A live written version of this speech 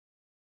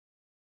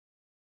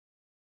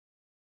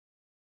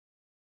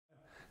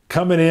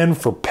coming in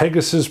for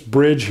Pegasus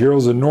Bridge,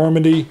 Heroes of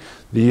Normandie.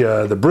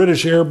 The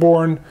British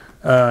airborne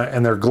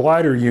and their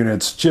glider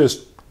units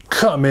just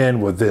come in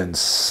within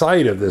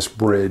sight of this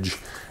bridge.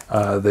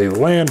 They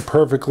land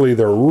perfectly.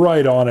 They're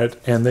right on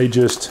it, and they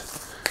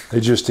just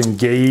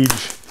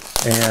engage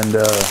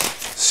and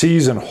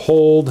seize and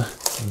hold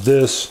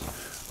this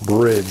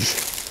bridge.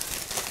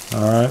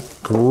 All right,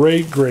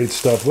 great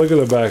stuff. Look at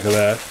the back of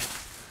that.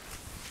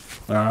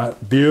 All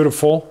right,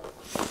 beautiful.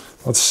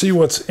 Let's see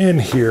what's in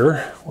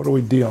here. What are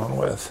we dealing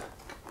with?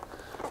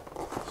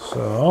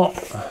 So,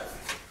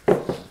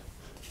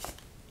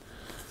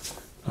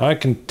 I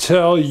can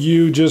tell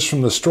you just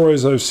from the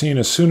stories I've seen,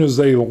 as soon as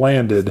they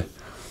landed,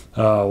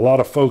 a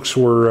lot of folks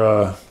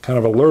were kind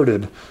of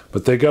alerted,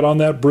 but they got on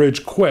that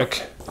bridge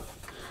quick,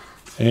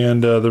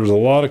 and there was a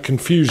lot of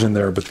confusion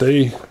there, but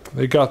they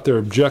got their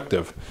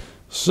objective.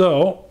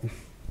 So,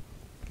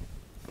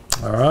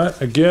 all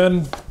right,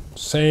 again,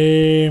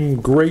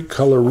 same great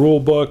color rule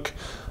book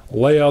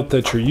layout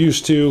that you're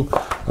used to.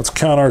 Let's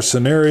count our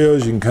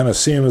scenarios. You can kind of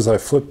see them as I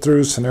flip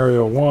through.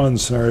 Scenario 1,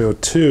 Scenario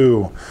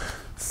 2,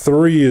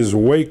 3 is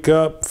wake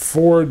up,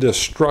 4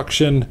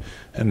 destruction,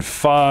 and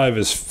 5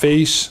 is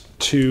face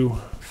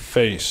to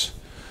face.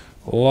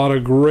 A lot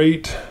of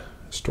great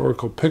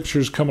historical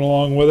pictures coming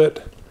along with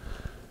it,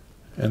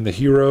 and the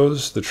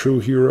heroes, the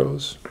true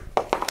heroes.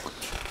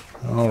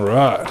 All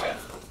right.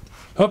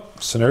 Oh,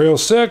 scenario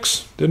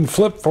 6 didn't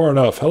flip far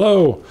enough.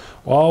 Hello,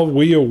 while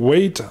we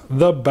await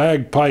the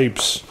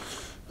bagpipes.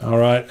 All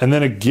right, and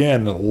then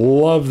again,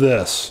 love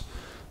this.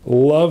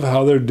 Love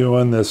how they're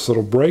doing this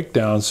little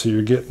breakdown, so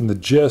you're getting the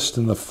gist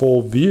and the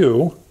full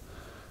view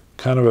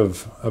kind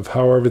of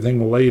how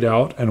everything laid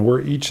out and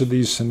where each of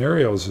these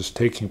scenarios is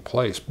taking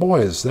place.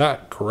 Boy, is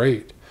that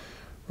great.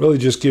 Really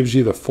just gives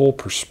you the full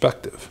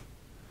perspective.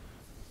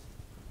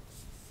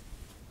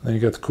 Then you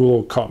got the cool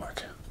old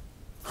comic.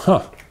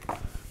 Huh.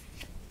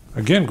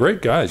 Again,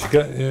 great guys.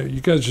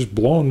 You guys just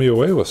blowing me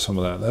away with some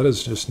of that. That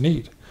is just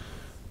neat.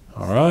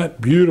 All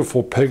right,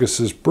 beautiful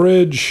Pegasus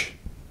Bridge.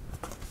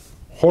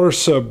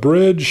 Horsa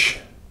Bridge.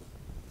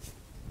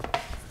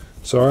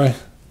 Sorry.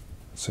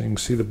 So you can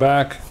see the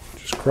back.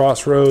 Just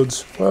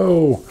crossroads.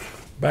 Whoa,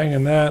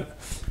 banging that.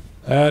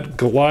 That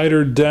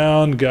glider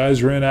down.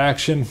 Guys are in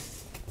action.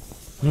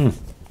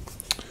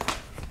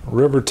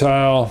 River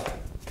tile.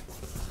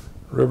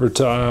 River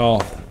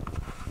tile.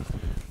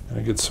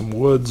 Gonna get some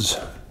woods.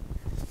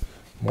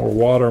 More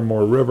water,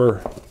 more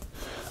river.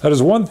 That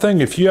is one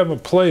thing, if you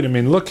haven't played, I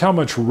mean, look how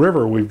much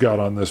river we've got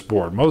on this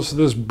board. Most of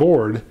this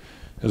board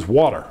is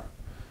water.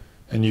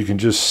 And you can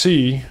just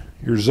see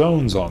your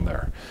zones on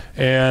there.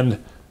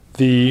 And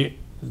the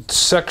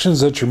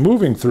sections that you're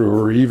moving through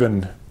are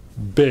even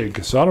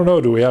big. So I don't know,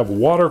 do we have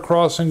water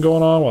crossing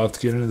going on? We'll have to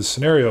get into the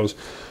scenarios.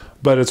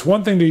 But it's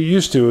one thing to get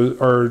used to,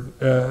 or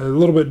a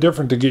little bit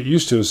different to get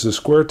used to, is the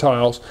square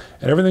tiles,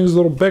 and everything's a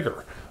little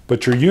bigger.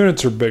 But your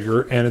units are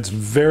bigger, and it's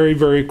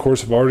very, of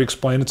course, I've already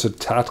explained, it's a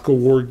tactical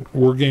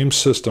war game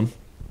system.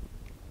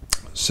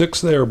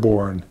 6th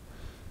Airborne.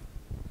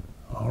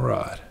 All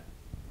right.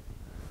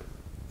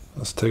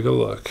 Let's take a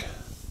look.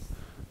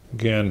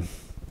 Again,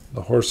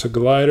 the Horsa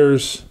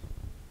gliders.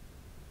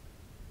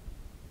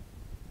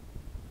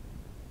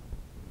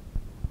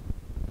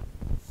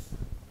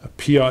 A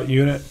Piat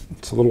unit.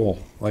 It's a little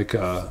like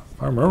a,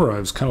 if I remember,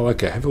 it was kind of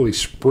like a heavily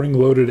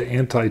spring-loaded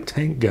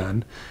anti-tank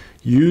gun.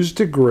 Used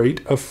to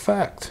great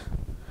effect.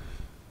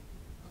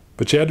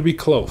 But you had to be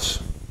close.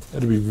 You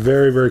had to be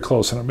very,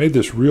 close. And it made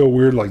this real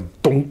weird,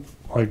 like, don't,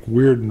 like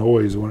weird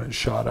noise when it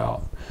shot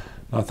out.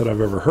 Not that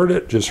I've ever heard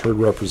it, just heard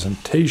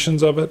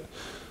representations of it.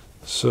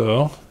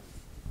 So,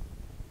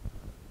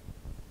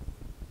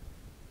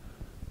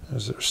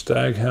 there's their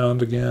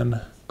Staghound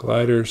again,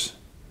 gliders.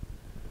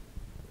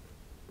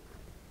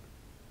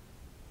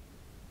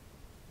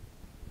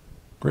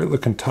 Great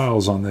looking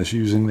tiles on this,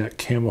 using that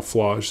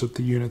camouflage that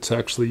the units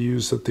actually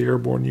used, that the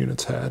airborne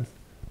units had.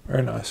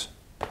 Very nice.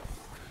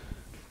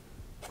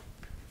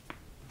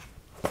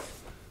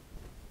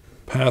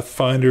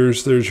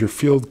 Pathfinders, there's your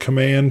field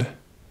command.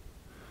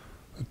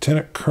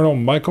 Lieutenant Colonel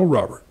Michael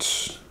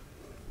Roberts.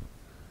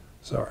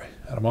 Sorry,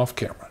 had him off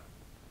camera.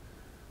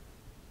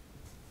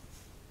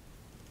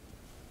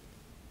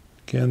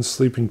 Again,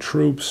 sleeping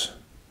troops.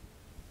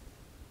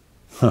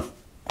 Huh.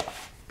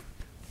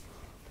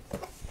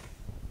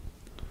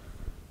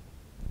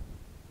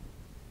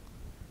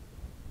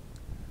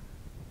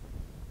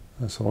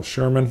 That's all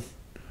Sherman.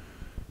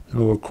 And a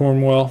little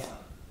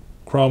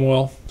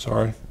Cromwell,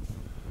 sorry.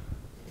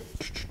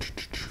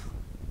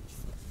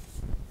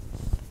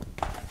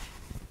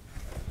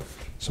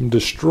 Some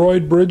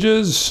destroyed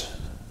bridges.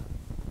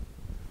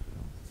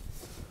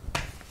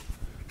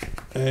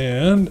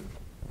 And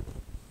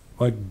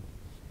like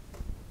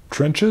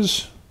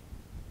trenches,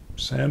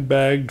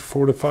 sandbagged,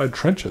 fortified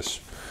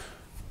trenches.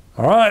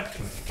 All right,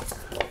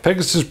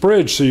 Pegasus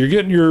Bridge. So you're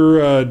getting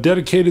your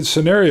dedicated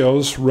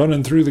scenarios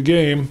running through the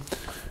game,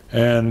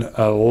 and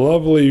a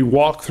lovely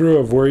walkthrough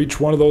of where each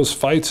one of those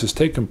fights has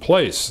taken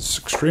place. It's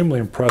extremely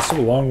impressive,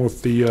 along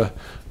with the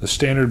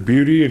standard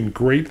beauty and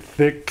great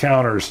thick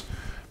counters.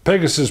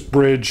 Pegasus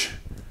Bridge,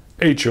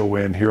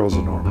 HON, Heroes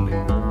of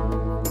Normandy.